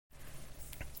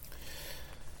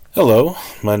Hello,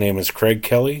 my name is Craig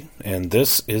Kelly, and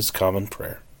this is Common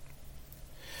Prayer.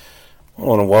 I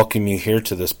want to welcome you here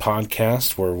to this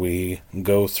podcast where we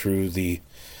go through the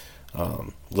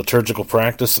liturgical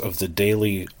practice of the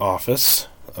daily office,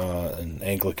 an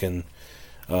Anglican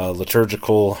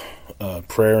liturgical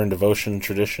prayer and devotion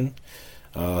tradition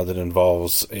that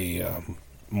involves a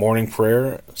morning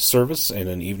prayer service and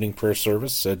an evening prayer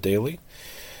service said daily.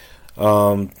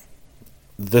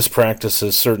 This practice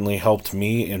has certainly helped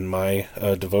me in my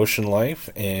devotion life,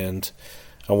 and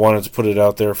I wanted to put it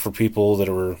out there for people that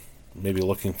were maybe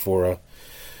looking for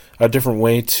a different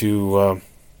way to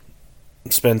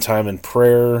spend time in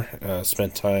prayer,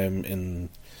 spend time in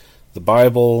the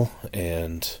Bible,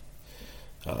 and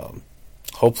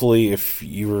hopefully if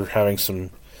you were having some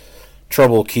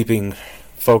trouble keeping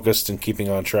focused and keeping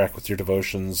on track with your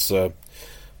devotions,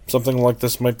 something like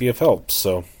this might be of help.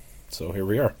 So here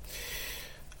we are.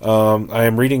 I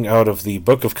am reading out of the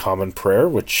Book of Common Prayer,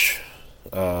 which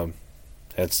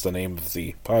that's the name of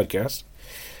the podcast.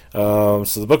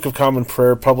 So the Book of Common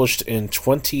Prayer, published in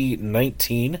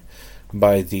 2019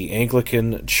 by the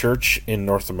Anglican Church in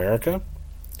North America.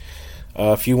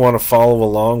 If you want to follow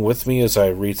along with me as I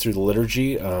read through the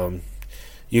liturgy,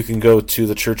 you can go to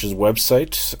the church's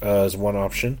website as one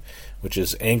option, which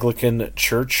is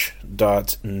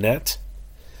anglicanchurch.net.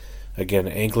 Again,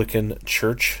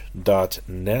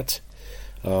 anglicanchurch.net.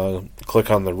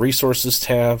 Click on the Resources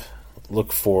tab,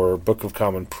 look for Book of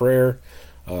Common Prayer,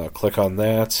 click on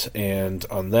that, and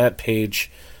on that page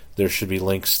there should be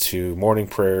links to morning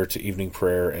prayer, to evening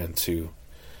prayer, and to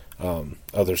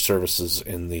other services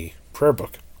in the prayer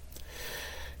book.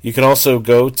 You can also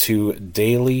go to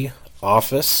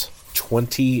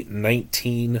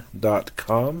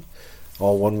dailyoffice2019.com.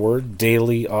 all one word,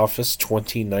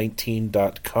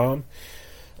 dailyoffice2019.com,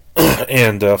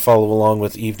 and follow along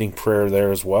with evening prayer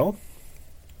there as well.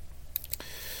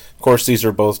 Of course, these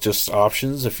are both just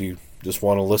options. If you just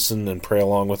want to listen and pray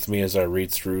along with me as I read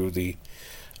through the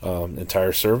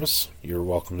entire service, you're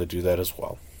welcome to do that as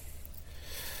well.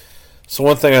 So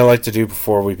one thing I like to do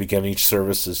before we begin each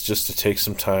service is just to take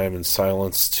some time in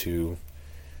silence to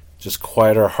just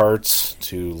quiet our hearts,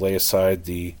 to lay aside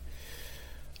the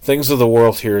things of the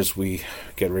world here as we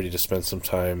get ready to spend some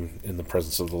time in the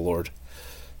presence of the Lord.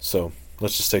 So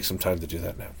let's just take some time to do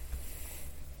that now.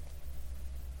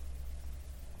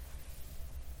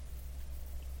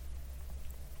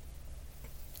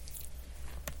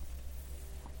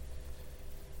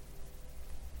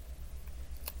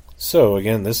 So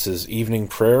again, this is evening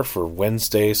prayer for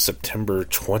Wednesday, September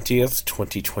 20th,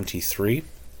 2023.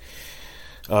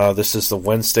 This is the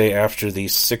Wednesday after the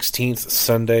 16th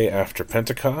Sunday after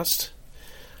Pentecost.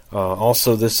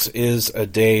 Also, this is a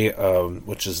day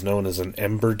which is known as an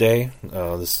Ember Day.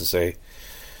 This is a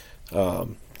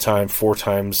time four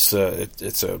times.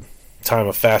 It's a time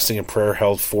of fasting and prayer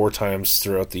held four times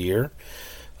throughout the year.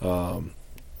 And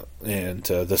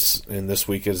this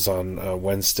week is on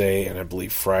Wednesday and I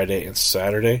believe Friday and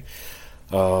Saturday.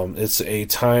 It's a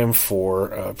time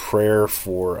for prayer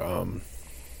for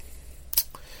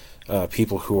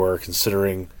people who are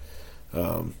considering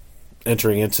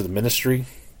entering into the ministry,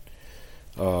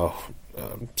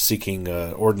 seeking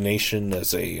ordination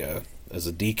as a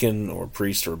deacon or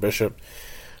priest or bishop,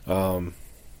 and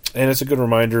it's a good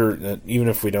reminder that even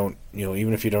if you don't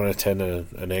attend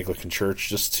an Anglican church,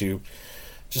 just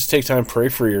take time, pray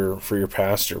for your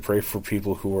pastor, pray for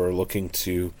people who are looking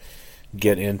to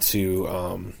get into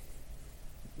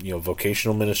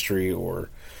vocational ministry or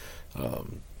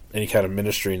any kind of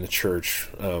ministry in the church.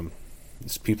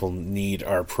 These people need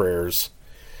our prayers,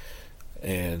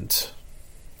 and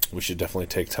we should definitely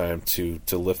take time to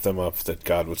lift them up, that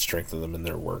God would strengthen them in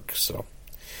their work. So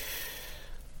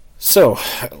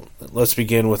let's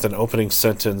begin with an opening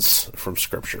sentence from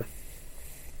Scripture.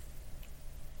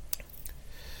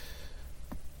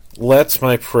 Let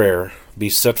my prayer be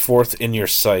set forth in your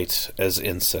sight as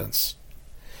incense,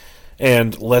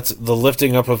 and let the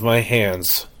lifting up of my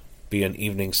hands be an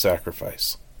evening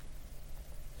sacrifice.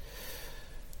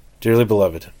 Dearly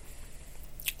beloved,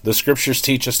 the Scriptures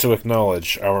teach us to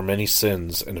acknowledge our many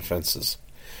sins and offenses,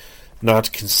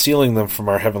 not concealing them from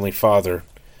our Heavenly Father,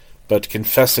 but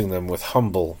confessing them with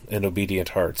humble and obedient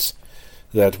hearts,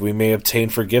 that we may obtain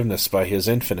forgiveness by His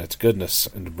infinite goodness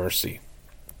and mercy.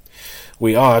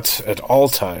 We ought, at all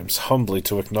times, humbly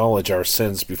to acknowledge our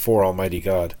sins before Almighty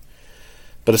God,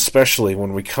 but especially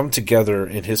when we come together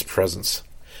in His presence,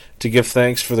 to give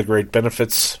thanks for the great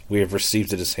benefits we have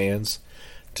received at His hands,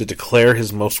 to declare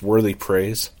His most worthy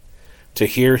praise, to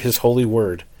hear His holy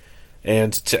word,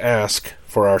 and to ask,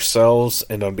 for ourselves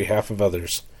and on behalf of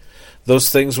others, those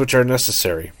things which are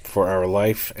necessary for our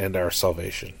life and our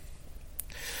salvation.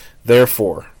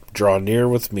 Therefore, draw near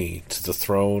with me to the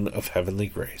throne of heavenly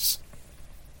grace.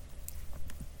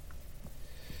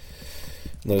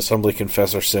 Let us humbly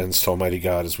confess our sins to Almighty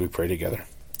God as we pray together.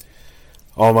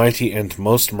 Almighty and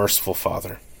most merciful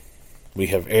Father, we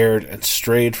have erred and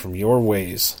strayed from your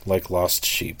ways like lost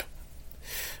sheep.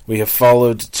 We have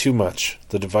followed too much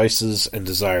the devices and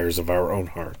desires of our own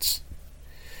hearts.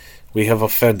 We have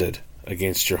offended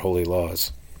against your holy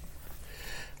laws.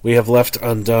 We have left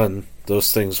undone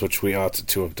those things which we ought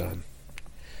to have done,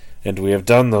 and we have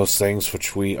done those things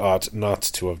which we ought not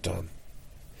to have done.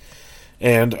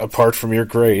 And, apart from your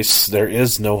grace, there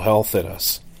is no health in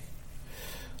us.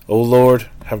 O Lord,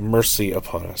 have mercy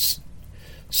upon us.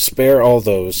 Spare all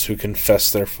those who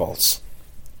confess their faults.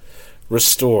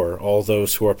 Restore all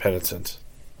those who are penitent.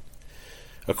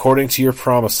 According to your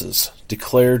promises,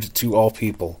 declared to all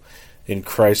people in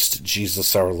Christ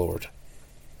Jesus our Lord.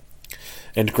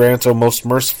 And grant, O most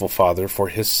merciful Father, for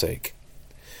his sake,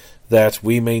 that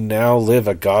we may now live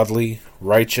a godly,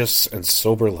 righteous, and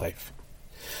sober life,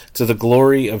 to the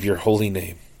glory of your holy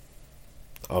name.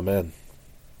 Amen.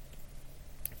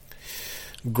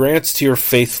 Grant to your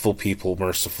faithful people,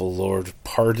 merciful Lord,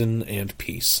 pardon and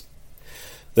peace,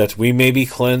 that we may be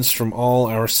cleansed from all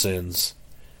our sins,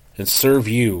 and serve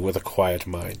you with a quiet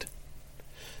mind.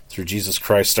 Through Jesus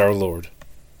Christ our Lord.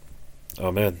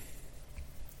 Amen.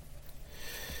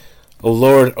 O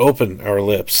Lord, open our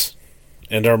lips,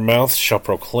 and our mouth shall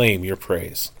proclaim your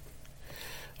praise.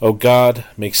 O God,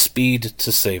 make speed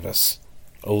to save us.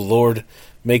 O Lord,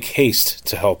 make haste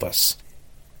to help us.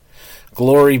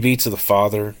 Glory be to the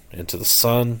Father, and to the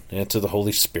Son, and to the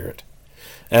Holy Spirit,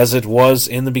 as it was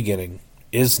in the beginning,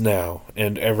 is now,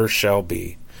 and ever shall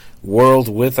be, world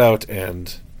without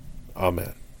end.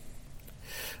 Amen.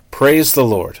 Praise the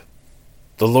Lord.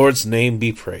 The Lord's name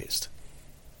be praised.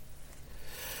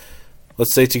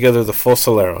 Let's say together the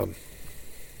Fosaleron.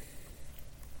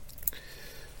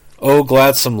 O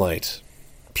gladsome light,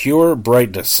 pure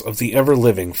brightness of the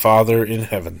ever-living Father in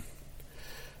heaven,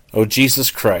 O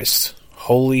Jesus Christ,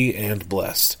 holy and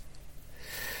blessed.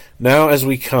 Now as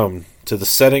we come to the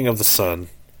setting of the sun,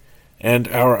 and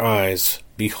our eyes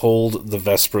behold the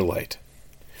vesper light,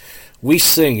 we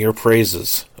sing your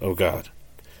praises, O God,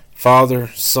 Father,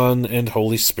 Son, and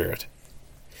Holy Spirit.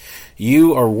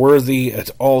 You are worthy at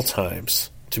all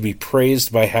times to be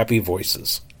praised by happy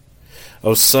voices,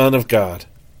 O Son of God,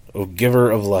 O Giver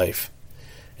of life,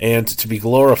 and to be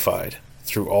glorified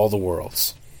through all the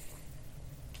worlds.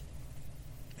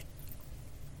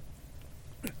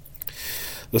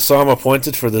 The psalm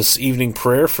appointed for this evening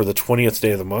prayer for the 20th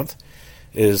day of the month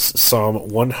is Psalm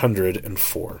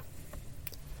 104.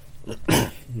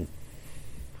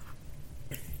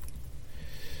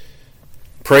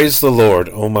 Praise the Lord,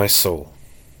 O my soul.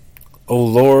 O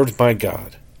Lord my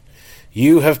God,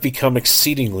 you have become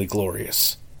exceedingly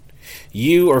glorious.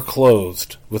 You are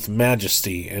clothed with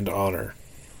majesty and honor.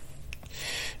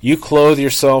 You clothe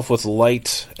yourself with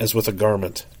light as with a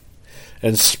garment,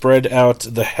 and spread out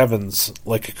the heavens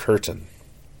like a curtain.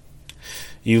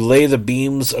 You lay the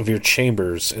beams of your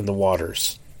chambers in the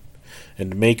waters,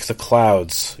 and make the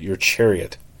clouds your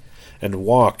chariot, and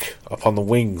walk upon the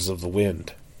wings of the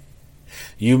wind.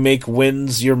 You make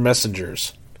winds your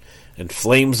messengers, and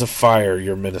flames of fire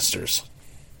your ministers.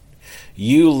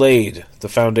 You laid the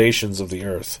foundations of the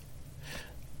earth,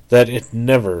 that it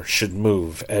never should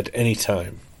move at any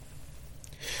time.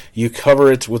 You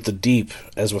cover it with the deep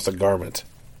as with a garment.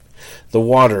 The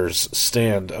waters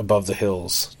stand above the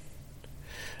hills.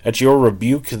 At your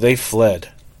rebuke they fled.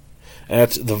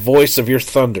 At the voice of your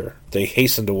thunder they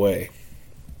hastened away.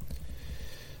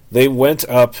 They went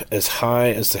up as high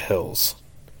as the hills,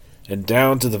 and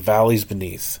down to the valleys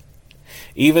beneath,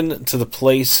 even to the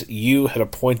place you had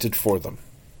appointed for them.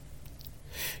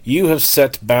 You have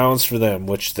set bounds for them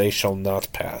which they shall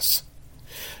not pass,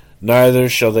 neither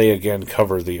shall they again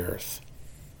cover the earth.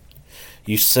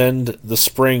 You send the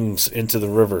springs into the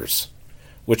rivers,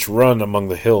 which run among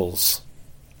the hills.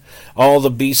 All the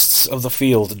beasts of the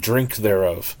field drink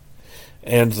thereof,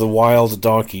 and the wild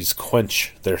donkeys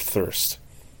quench their thirst.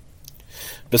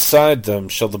 Beside them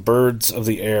shall the birds of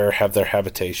the air have their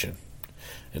habitation,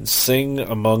 and sing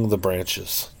among the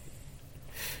branches.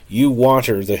 You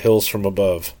water the hills from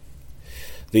above.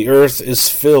 The earth is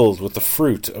filled with the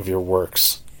fruit of your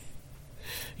works.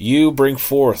 You bring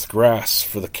forth grass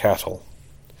for the cattle,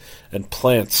 and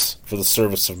plants for the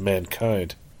service of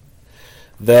mankind,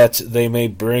 that they may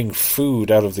bring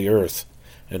food out of the earth,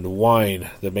 and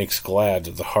wine that makes glad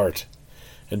the heart,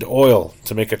 and oil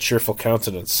to make a cheerful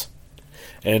countenance,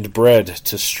 and bread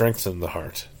to strengthen the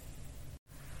heart.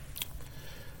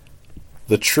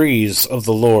 The trees of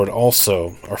the Lord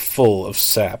also are full of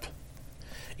sap,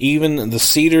 even the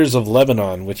cedars of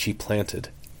Lebanon which he planted,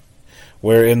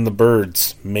 wherein the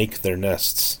birds make their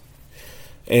nests,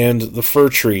 and the fir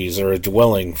trees are a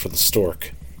dwelling for the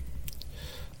stork.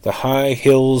 The high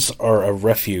hills are a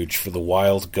refuge for the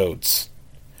wild goats,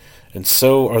 and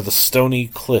so are the stony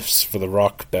cliffs for the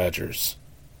rock badgers.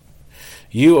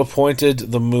 You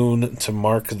appointed the moon to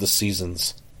mark the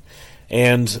seasons,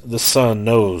 and the sun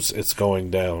knows its going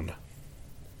down.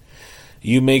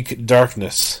 You make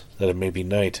darkness that it may be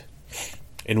night,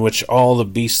 in which all the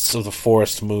beasts of the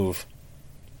forest move.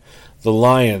 The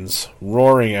lions,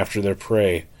 roaring after their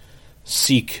prey,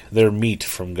 seek their meat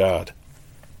from God.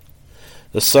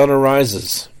 The sun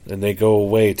arises, and they go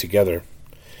away together,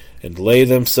 and lay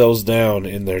themselves down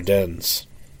in their dens.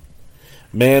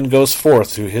 Man goes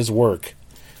forth to his work,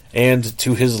 and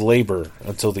to his labor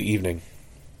until the evening.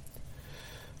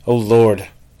 O Lord,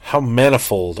 how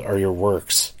manifold are your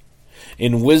works!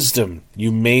 In wisdom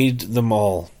you made them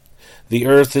all. The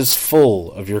earth is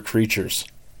full of your creatures.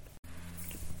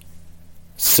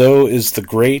 So is the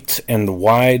great and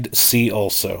wide sea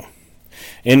also,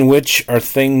 in which are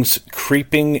things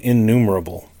creeping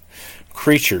innumerable,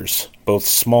 creatures both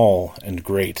small and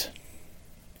great.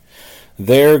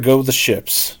 There go the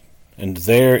ships, and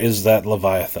there is that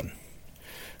Leviathan,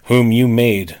 whom you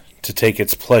made to take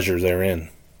its pleasure therein.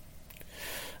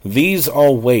 These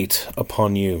all wait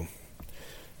upon you,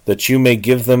 that you may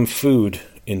give them food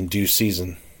in due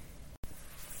season.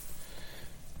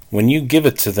 When you give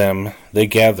it to them, they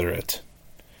gather it,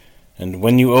 and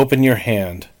when you open your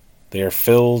hand, they are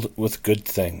filled with good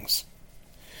things.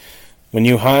 When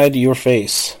you hide your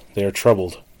face, they are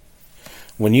troubled.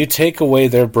 When you take away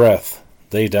their breath,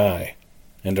 they die,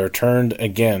 and are turned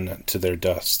again to their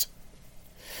dust.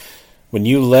 When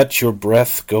you let your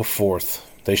breath go forth,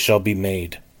 they shall be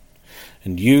made,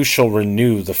 and you shall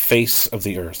renew the face of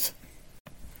the earth.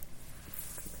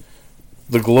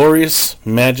 The glorious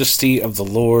majesty of the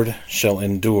Lord shall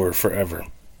endure forever.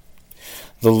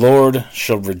 The Lord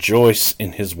shall rejoice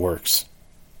in his works.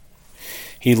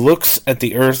 He looks at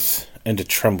the earth, and it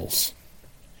trembles.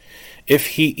 If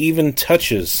he even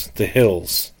touches the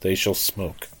hills, they shall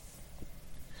smoke.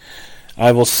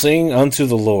 I will sing unto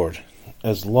the Lord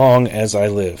as long as I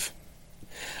live.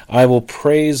 I will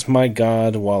praise my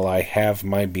God while I have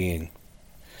my being,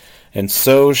 and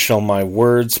so shall my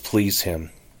words please him.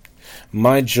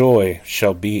 My joy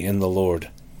shall be in the Lord.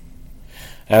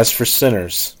 As for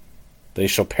sinners, they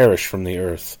shall perish from the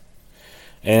earth,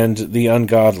 and the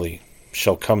ungodly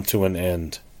shall come to an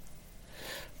end.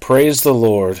 Praise the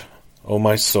Lord, O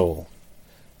my soul.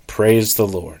 Praise the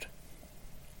Lord.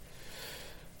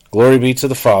 Glory be to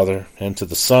the Father, and to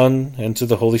the Son, and to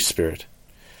the Holy Spirit,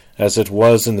 as it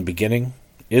was in the beginning,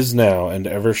 is now, and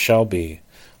ever shall be,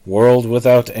 world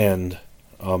without end.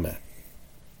 Amen.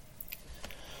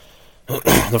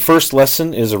 The first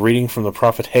lesson is a reading from the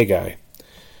prophet Haggai,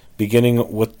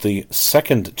 beginning with the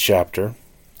 2nd chapter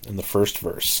and the 1st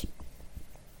verse.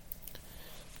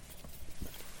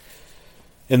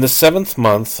 In the 7th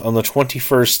month, on the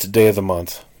 21st day of the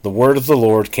month, the word of the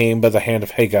Lord came by the hand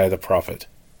of Haggai the prophet.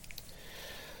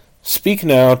 Speak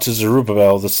now to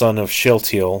Zerubbabel the son of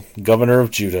Shealtiel, governor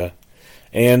of Judah,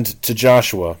 and to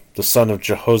Joshua the son of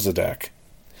Jehozadak,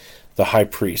 the high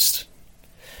priest,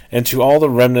 and to all the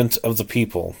remnant of the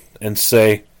people, and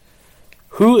say,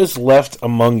 Who is left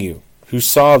among you who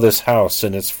saw this house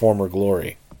in its former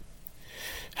glory?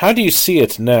 How do you see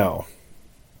it now?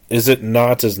 Is it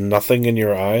not as nothing in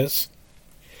your eyes?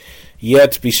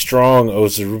 Yet be strong, O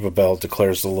Zerubbabel,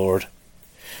 declares the Lord.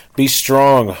 Be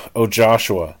strong, O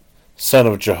Joshua, son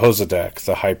of Jehozadak,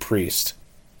 the high priest.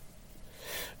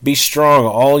 Be strong,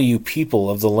 all you people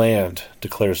of the land,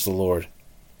 declares the Lord.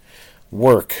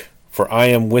 Work, for I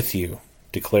am with you,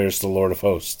 declares the Lord of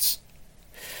hosts,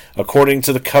 according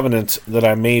to the covenant that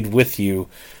I made with you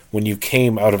when you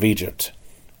came out of Egypt.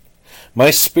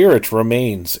 My spirit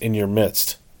remains in your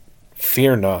midst.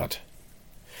 Fear not.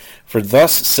 For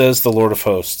thus says the Lord of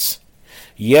hosts,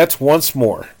 Yet once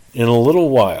more, in a little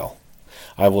while,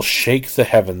 I will shake the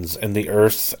heavens and the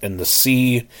earth and the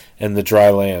sea and the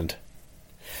dry land.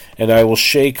 And I will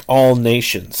shake all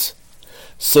nations,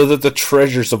 so that the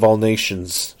treasures of all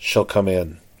nations shall come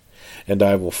in. And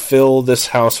I will fill this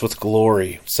house with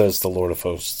glory, says the Lord of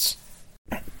hosts.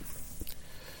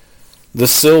 The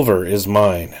silver is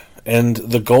mine, and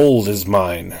the gold is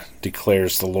mine,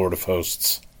 declares the Lord of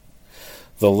hosts.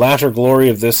 The latter glory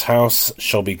of this house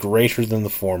shall be greater than the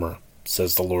former,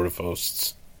 says the Lord of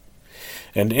hosts.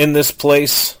 And in this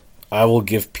place I will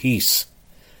give peace,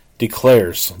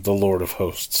 declares the Lord of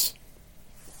hosts.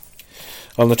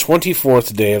 On the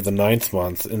 24th day of the 9th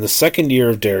month, in the 2nd year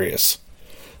of Darius,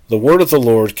 the word of the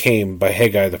Lord came by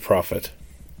Haggai the prophet.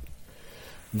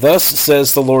 Thus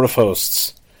says the Lord of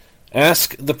hosts,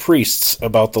 ask the priests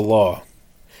about the law.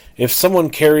 If someone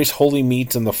carries holy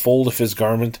meat in the fold of his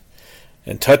garment,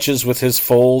 and touches with his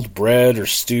fold bread or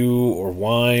stew or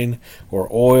wine or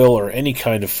oil or any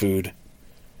kind of food,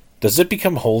 does it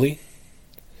become holy?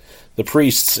 The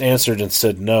priests answered and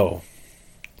said, no.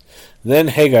 Then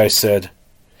Haggai said,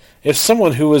 if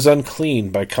someone who is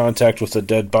unclean by contact with a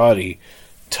dead body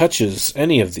touches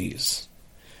any of these,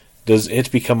 does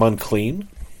it become unclean?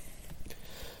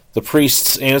 The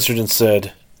priests answered and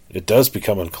said, it does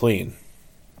become unclean.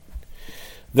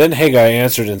 Then Haggai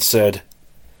answered and said,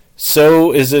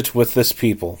 so is it with this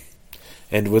people,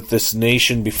 and with this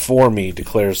nation before me,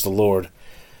 declares the Lord,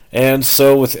 and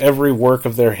so with every work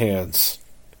of their hands.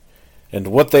 And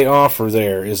what they offer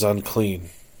there is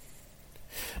unclean.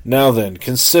 Now then,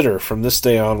 consider from this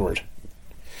day onward.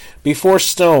 Before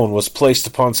stone was placed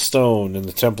upon stone in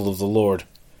the temple of the Lord,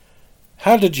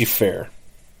 how did you fare?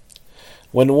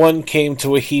 When one came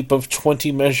to a heap of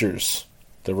 20 measures,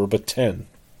 there were but 10.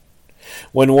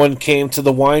 When one came to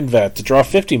the wine vat to draw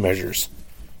 50 measures,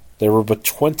 there were but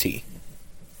 20.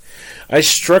 I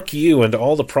struck you and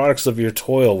all the products of your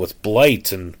toil with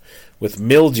blight and with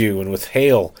mildew and with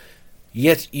hail,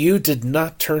 yet you did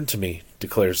not turn to me,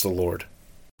 declares the Lord.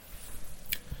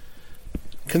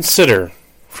 Consider,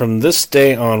 from this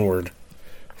day onward,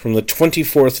 from the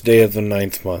 24th day of the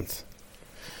 9th month,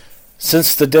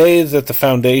 since the day that the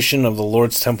foundation of the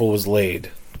Lord's temple was laid,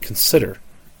 consider,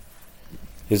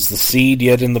 is the seed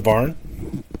yet in the barn?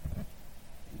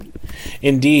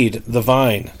 Indeed, the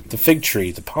vine, the fig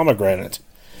tree, the pomegranate,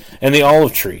 and the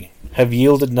olive tree have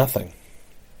yielded nothing.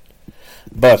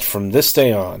 But from this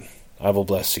day on I will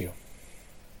bless you.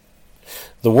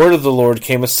 The word of the Lord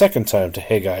came a second time to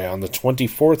Haggai on the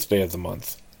 24th day of the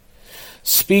month.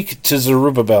 Speak to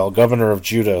Zerubbabel, governor of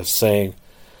Judah, saying,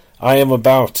 I am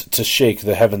about to shake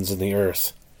the heavens and the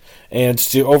earth, and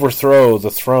to overthrow the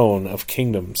throne of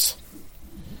kingdoms.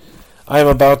 I am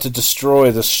about to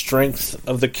destroy the strength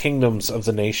of the kingdoms of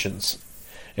the nations,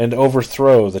 and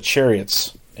overthrow the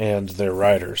chariots and their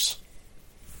riders.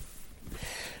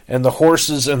 And the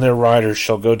horses and their riders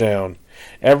shall go down,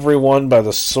 every one by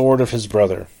the sword of his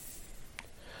brother.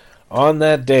 On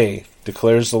that day,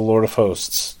 declares the Lord of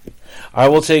hosts, I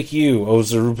will take you, O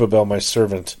Zerubbabel my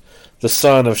servant, the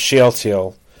son of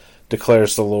Shealtiel,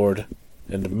 declares the Lord,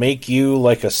 and make you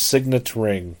like a signet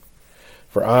ring,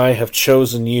 for I have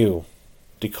chosen you,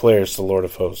 declares the Lord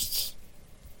of hosts.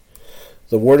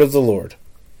 The word of the Lord.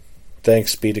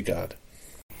 Thanks be to God.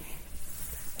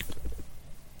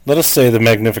 Let us say the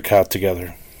Magnificat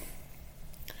together.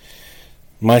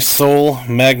 My soul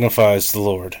magnifies the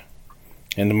Lord,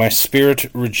 and my spirit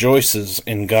rejoices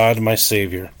in God my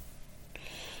Saviour,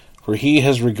 for he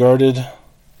has regarded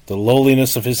the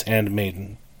lowliness of his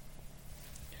handmaiden.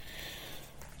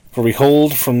 For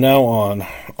behold, from now on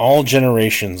all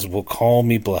generations will call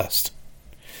me blessed.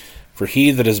 For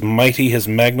he that is mighty has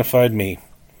magnified me,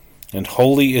 and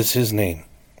holy is his name.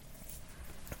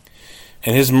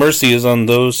 And his mercy is on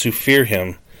those who fear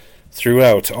him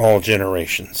throughout all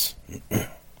generations.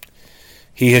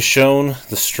 He has shown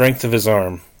the strength of his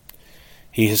arm.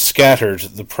 He has scattered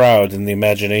the proud in the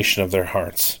imagination of their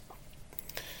hearts.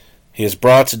 He has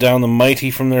brought down the mighty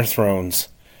from their thrones,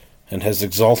 and has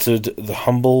exalted the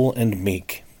humble and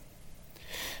meek.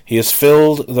 He has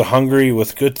filled the hungry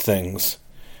with good things,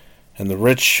 and the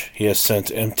rich he has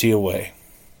sent empty away.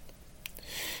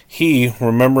 He,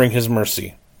 remembering his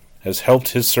mercy, has helped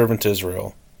his servant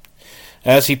Israel,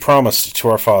 as he promised to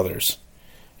our fathers,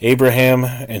 Abraham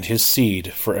and his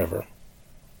seed forever.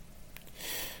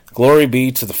 Glory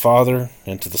be to the Father,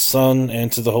 and to the Son,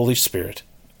 and to the Holy Spirit,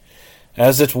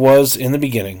 as it was in the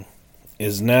beginning,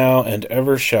 is now, and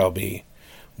ever shall be,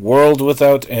 world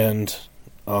without end.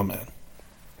 Amen.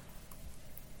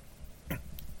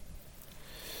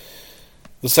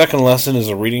 The second lesson is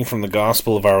a reading from the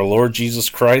Gospel of our Lord Jesus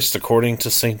Christ according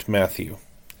to St. Matthew,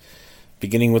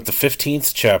 beginning with the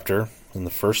 15th chapter and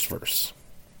the first verse.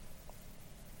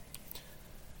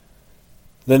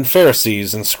 Then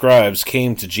Pharisees and scribes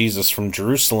came to Jesus from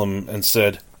Jerusalem and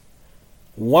said,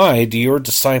 Why do your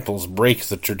disciples break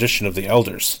the tradition of the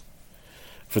elders?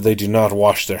 For they do not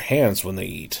wash their hands when they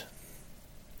eat.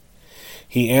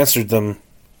 He answered them,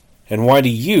 And why do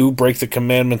you break the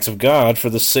commandments of God for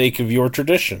the sake of your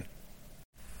tradition?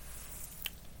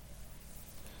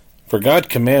 For God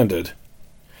commanded,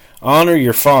 Honor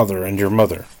your father and your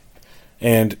mother,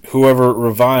 and whoever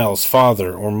reviles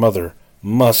father or mother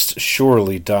must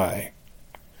surely die.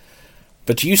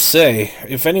 But you say,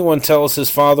 if anyone tells his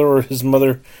father or his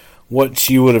mother, what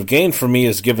you would have gained from me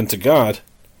is given to God,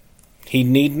 he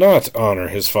need not honor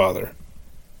his father.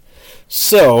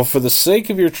 So, for the sake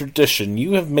of your tradition,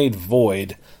 you have made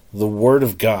void the word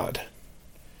of God.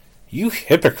 You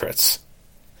hypocrites!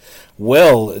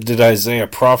 Well did Isaiah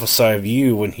prophesy of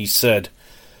you when he said,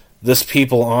 This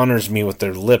people honors me with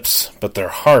their lips, but their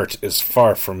heart is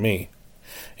far from me.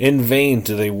 In vain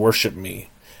do they worship me,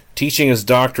 teaching as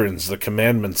doctrines the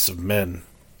commandments of men.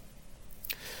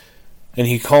 And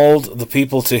he called the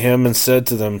people to him and said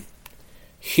to them,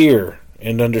 Hear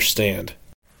and understand.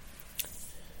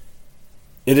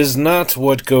 It is not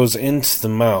what goes into the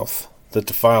mouth that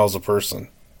defiles a person,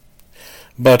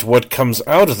 but what comes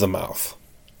out of the mouth.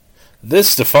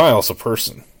 This defiles a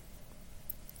person.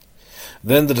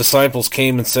 Then the disciples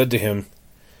came and said to him,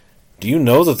 Do you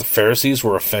know that the Pharisees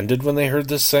were offended when they heard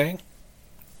this saying?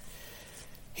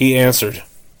 He answered,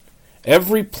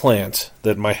 Every plant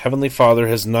that my heavenly Father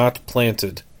has not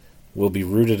planted will be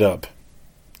rooted up.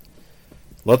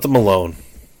 Let them alone.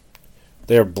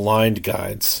 They are blind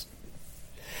guides.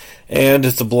 And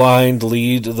if the blind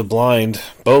lead the blind,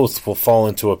 both will fall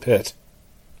into a pit.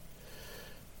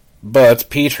 But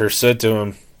Peter said to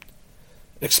him,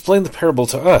 Explain the parable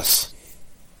to us.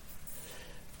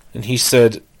 And he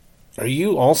said, Are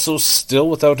you also still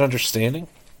without understanding?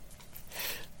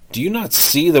 Do you not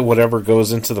see that whatever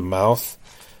goes into the mouth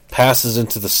passes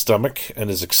into the stomach and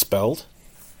is expelled?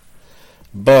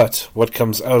 But what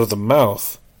comes out of the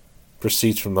mouth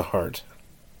proceeds from the heart.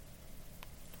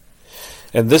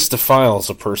 And this defiles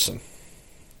a person.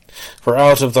 For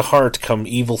out of the heart come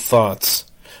evil thoughts,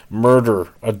 murder,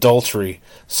 adultery,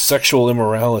 sexual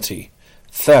immorality,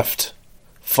 theft,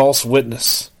 false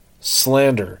witness,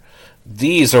 slander.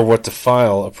 These are what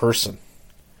defile a person.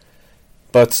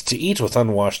 But to eat with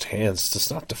unwashed hands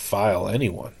does not defile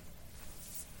anyone.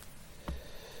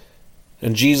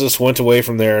 And Jesus went away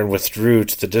from there and withdrew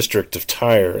to the district of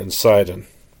Tyre and Sidon.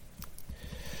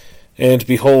 And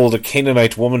behold, a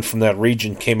Canaanite woman from that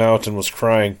region came out and was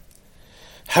crying,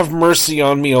 Have mercy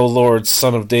on me, O Lord,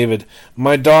 Son of David.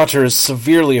 My daughter is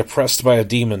severely oppressed by a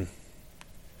demon.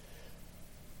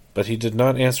 But he did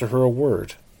not answer her a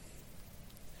word.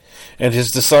 And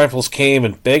his disciples came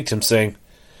and begged him, saying,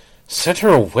 Send her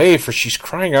away, for she's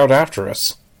crying out after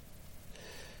us.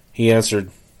 He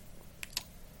answered,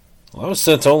 I was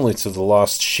sent only to the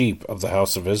lost sheep of the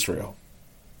house of Israel.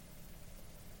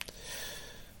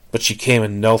 But she came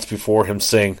and knelt before him,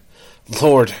 saying,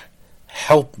 Lord,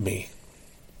 help me.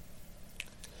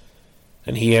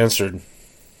 And he answered,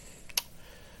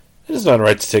 It is not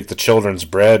right to take the children's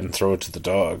bread and throw it to the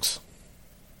dogs.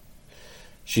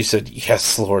 She said,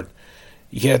 Yes, Lord,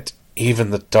 yet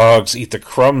even the dogs eat the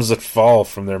crumbs that fall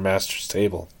from their master's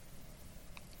table.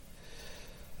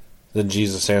 Then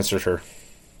Jesus answered her,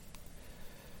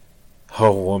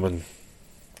 O woman,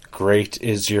 great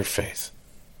is your faith.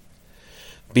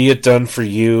 Be it done for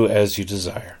you as you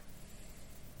desire.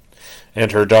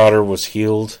 And her daughter was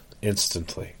healed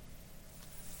instantly.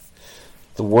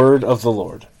 The word of the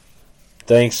Lord.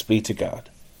 Thanks be to God.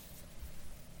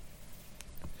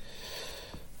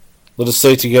 Let us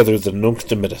say together the Nunc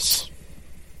Dimittis.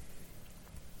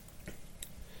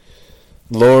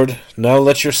 Lord, now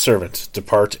let your servant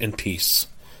depart in peace,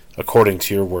 according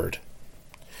to your word.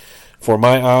 For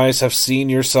my eyes have seen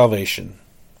your salvation,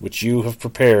 which you have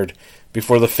prepared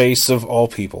before the face of all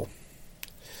people,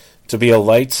 to be a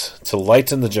light to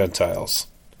lighten the Gentiles,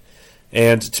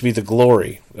 and to be the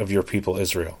glory of your people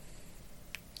Israel.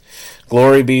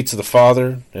 Glory be to the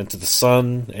Father, and to the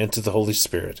Son, and to the Holy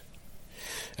Spirit,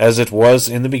 as it was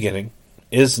in the beginning,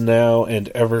 is now, and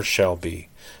ever shall be,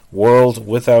 world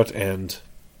without end.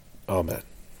 Amen.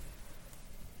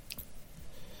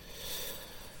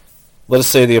 Let us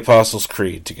say the Apostles'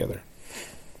 Creed together.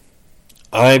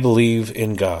 I believe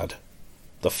in God,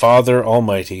 the Father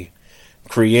Almighty,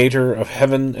 creator of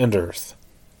heaven and earth.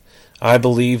 I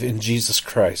believe in Jesus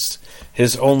Christ,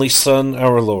 his only Son,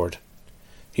 our Lord.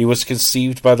 He was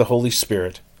conceived by the Holy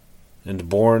Spirit and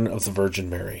born of the Virgin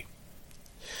Mary.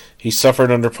 He suffered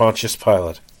under Pontius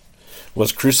Pilate,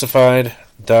 was crucified,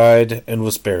 died, and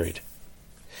was buried.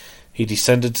 He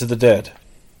descended to the dead.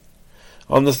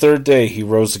 On the third day he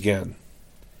rose again.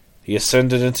 He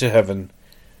ascended into heaven,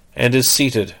 and is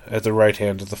seated at the right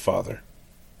hand of the Father.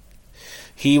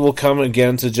 He will come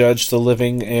again to judge the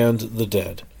living and the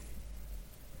dead.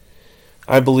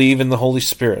 I believe in the Holy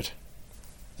Spirit,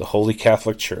 the Holy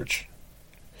Catholic Church,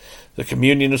 the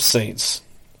communion of saints,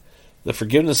 the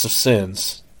forgiveness of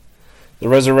sins, the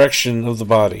resurrection of the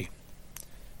body,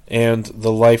 and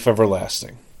the life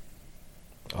everlasting.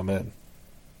 Amen.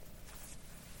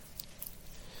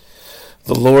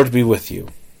 The Lord be with you,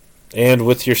 and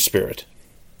with your spirit.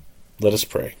 Let us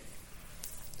pray.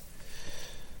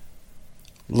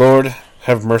 Lord,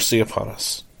 have mercy upon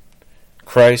us.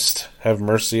 Christ, have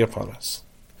mercy upon us.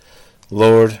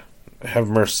 Lord, have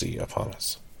mercy upon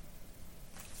us.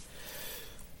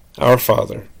 Our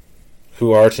Father,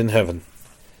 who art in heaven,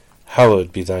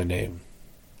 hallowed be thy name.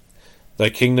 Thy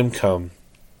kingdom come,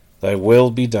 thy will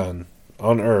be done,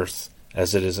 on earth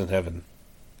as it is in heaven.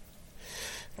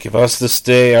 Give us this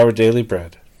day our daily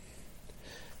bread,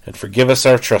 and forgive us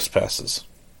our trespasses,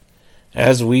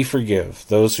 as we forgive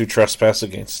those who trespass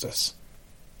against us.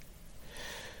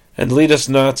 And lead us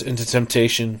not into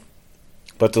temptation,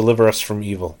 but deliver us from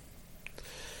evil.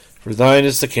 For thine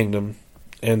is the kingdom,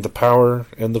 and the power,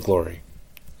 and the glory,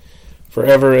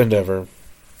 forever and ever.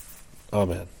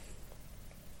 Amen.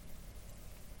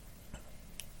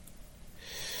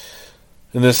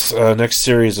 In this next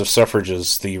series of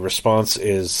suffrages, the response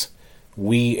is,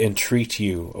 "We entreat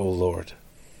you, O Lord."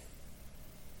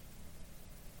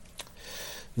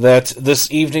 That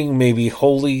this evening may be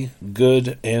holy,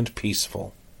 good, and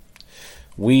peaceful.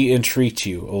 We entreat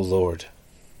you, O Lord.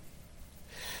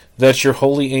 That your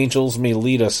holy angels may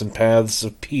lead us in paths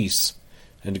of peace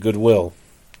and goodwill.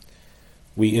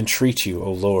 We entreat you,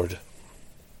 O Lord.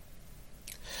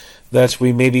 That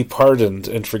we may be pardoned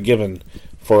and forgiven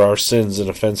for our sins and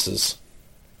offenses.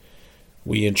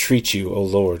 We entreat you, O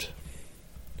Lord.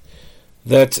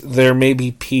 That there may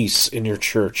be peace in your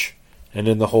church and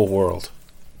in the whole world.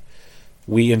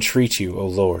 We entreat you, O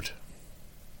Lord.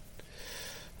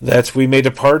 That we may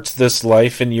depart this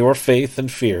life in your faith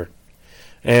and fear,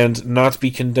 and not be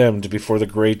condemned before the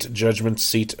great judgment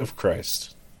seat of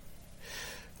Christ.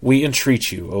 We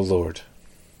entreat you, O Lord.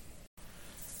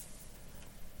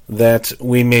 That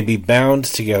we may be bound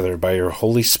together by your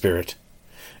Holy Spirit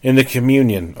in the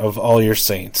communion of all your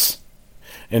saints,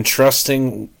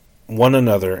 entrusting one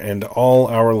another and all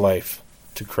our life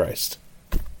to Christ.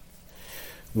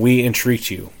 We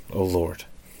entreat you, O Lord.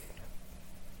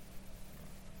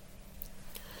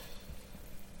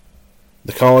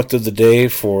 The collect of the day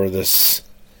for this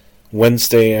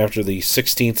Wednesday after the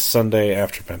 16th Sunday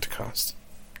after Pentecost.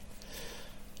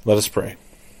 Let us pray.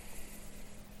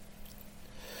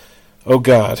 O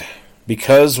God,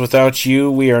 because without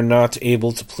you we are not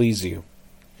able to please you,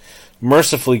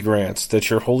 mercifully grant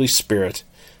that your Holy Spirit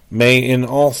may in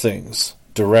all things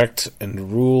direct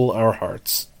and rule our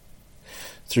hearts.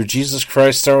 Through Jesus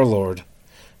Christ our Lord,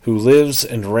 who lives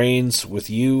and reigns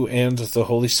with you and the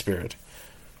Holy Spirit,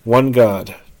 one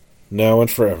God, now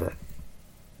and forever.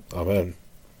 Amen.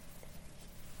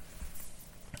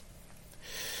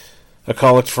 A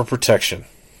collect for protection.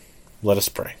 Let us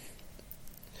pray.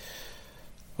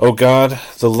 O God,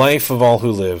 the life of all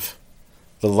who live,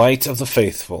 the light of the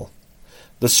faithful,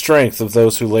 the strength of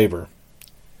those who labor,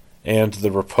 and the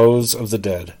repose of the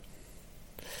dead,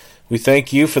 we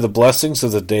thank you for the blessings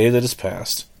of the day that is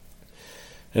past,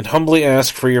 and humbly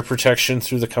ask for your protection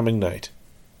through the coming night.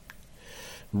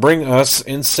 Bring us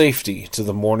in safety to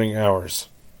the morning hours.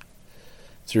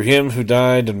 Through him who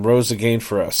died and rose again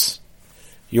for us,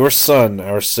 your Son,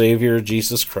 our Savior,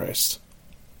 Jesus Christ.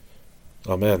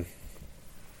 Amen.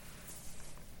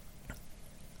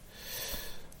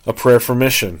 A prayer for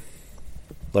mission.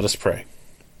 Let us pray.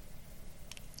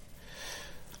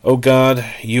 O God,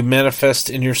 you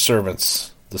manifest in your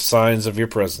servants the signs of your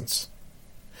presence.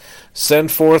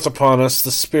 Send forth upon us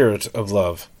the Spirit of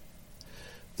love,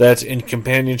 that in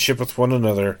companionship with one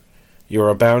another your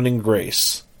abounding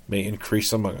grace may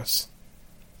increase among us.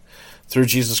 Through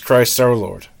Jesus Christ our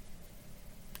Lord.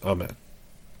 Amen.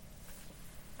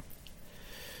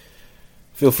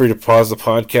 Feel free to pause the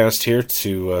podcast here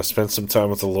to spend some time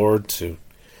with the Lord, to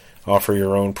offer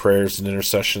your own prayers and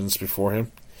intercessions before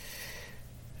him.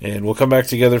 And we'll come back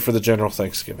together for the general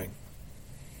thanksgiving.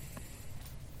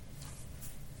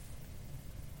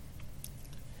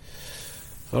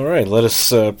 All right, let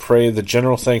us pray the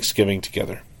general thanksgiving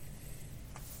together.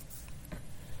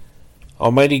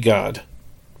 Almighty God,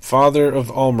 Father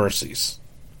of all mercies,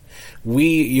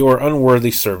 we, your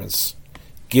unworthy servants,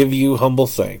 give you humble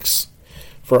thanks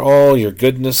for all your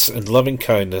goodness and loving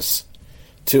kindness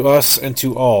to us and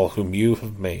to all whom you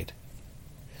have made.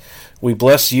 We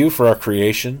bless you for our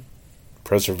creation,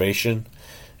 preservation,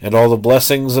 and all the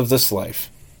blessings of this life,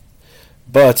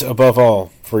 but above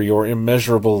all for your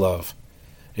immeasurable love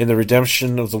in the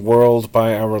redemption of the world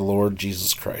by our Lord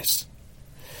Jesus Christ,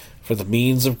 for the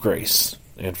means of grace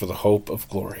and for the hope of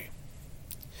glory.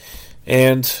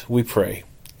 And, we pray,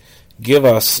 give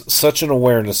us such an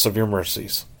awareness of your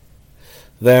mercies,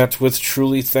 that with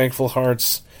truly thankful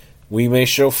hearts we may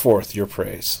show forth your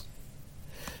praise,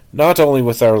 not only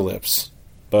with our lips,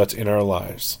 but in our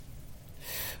lives,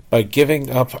 by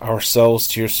giving up ourselves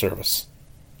to your service,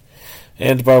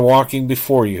 and by walking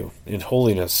before you in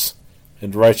holiness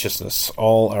and righteousness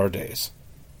all our days.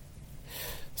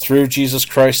 Through Jesus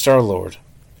Christ our Lord,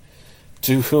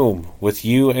 to whom, with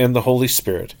you and the Holy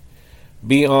Spirit,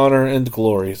 be honor and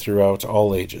glory throughout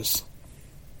all ages.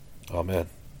 Amen.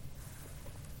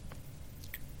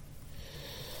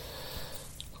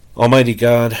 Almighty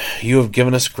God, you have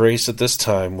given us grace at this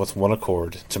time with one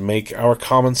accord to make our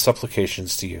common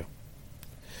supplications to you.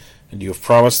 And you have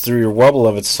promised through your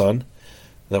well-beloved Son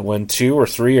that when 2 or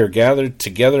 3 are gathered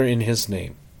together in his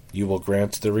name, you will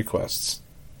grant their requests.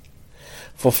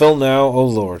 Fulfill now, O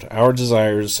Lord, our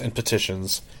desires and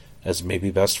petitions as may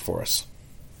be best for us,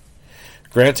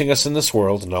 granting us in this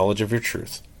world knowledge of your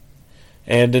truth,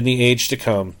 and in the age to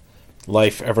come,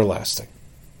 life everlasting.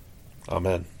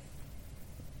 Amen.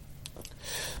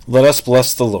 Let us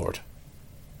bless the Lord.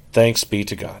 Thanks be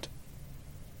to God.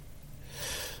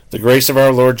 The grace of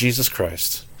our Lord Jesus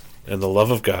Christ, and the love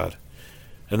of God,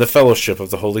 and the fellowship of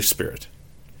the Holy Spirit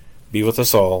be with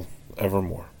us all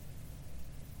evermore.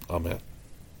 Amen.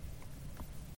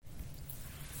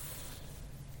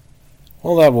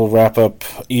 Well, that will wrap up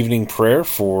evening prayer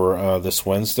for this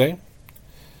Wednesday.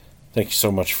 Thank you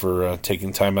so much for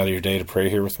taking time out of your day to pray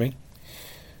here with me.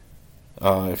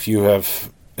 If you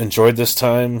have enjoyed this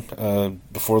time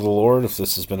before the Lord, if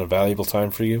this has been a valuable time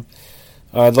for you,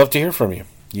 I'd love to hear from you.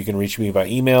 You can reach me by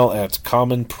email at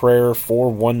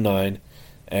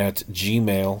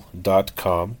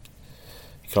commonprayer419@gmail.com.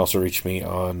 You can also reach me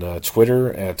on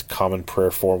Twitter at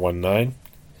commonprayer419.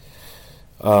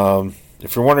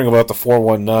 If you're wondering about the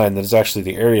 419, that is actually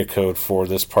the area code for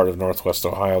this part of Northwest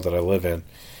Ohio that I live in.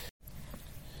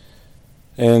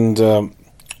 And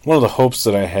one of the hopes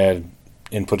that I had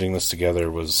in putting this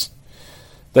together was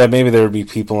that maybe there would be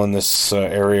people in this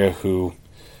area who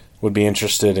would be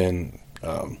interested in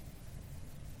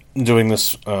doing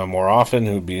this more often,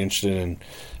 who would be interested in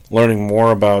learning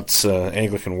more about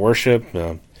Anglican worship,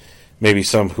 maybe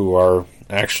some who are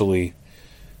actually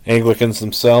Anglicans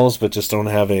themselves but just don't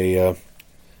have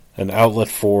an outlet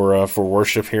for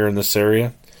worship here in this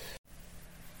area.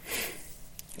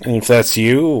 And if that's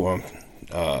you,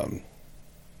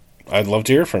 I'd love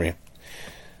to hear from you.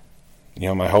 You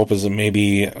know, my hope is that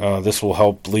maybe this will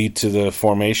help lead to the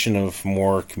formation of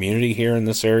more community here in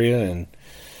this area, and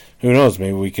who knows,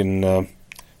 maybe we can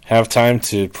have time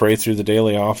to pray through the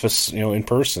daily office, in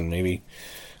person. Maybe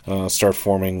start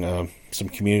forming some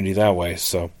community that way.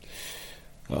 So,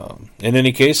 in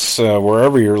any case,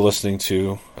 wherever you're listening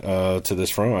to this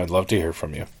from, I'd love to hear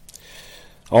from you.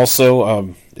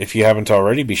 Also, if you haven't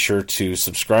already, be sure to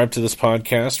subscribe to this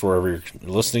podcast wherever you're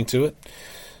listening to it.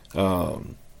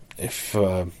 If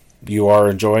you are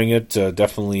enjoying it,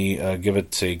 definitely give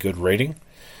it a good rating,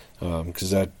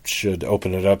 because that should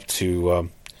open it up to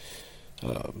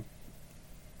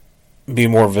be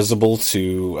more visible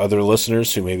to other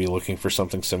listeners who may be looking for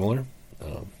something similar.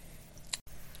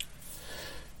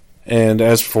 And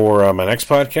as for my next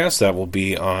podcast, that will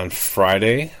be on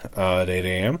Friday at 8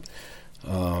 a.m.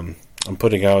 I'm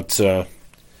putting out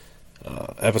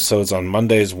episodes on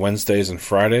Mondays, Wednesdays, and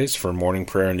Fridays for morning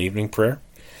prayer and evening prayer.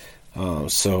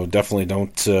 So definitely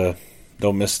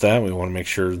don't miss that. We want to make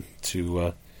sure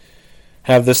to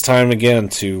have this time again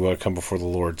to come before the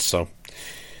Lord. So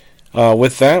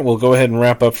with that, we'll go ahead and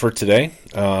wrap up for today.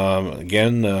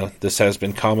 Again, this has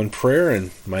been Common Prayer,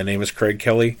 and my name is Craig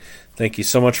Kelly. Thank you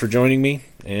so much for joining me,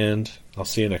 and I'll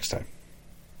see you next time.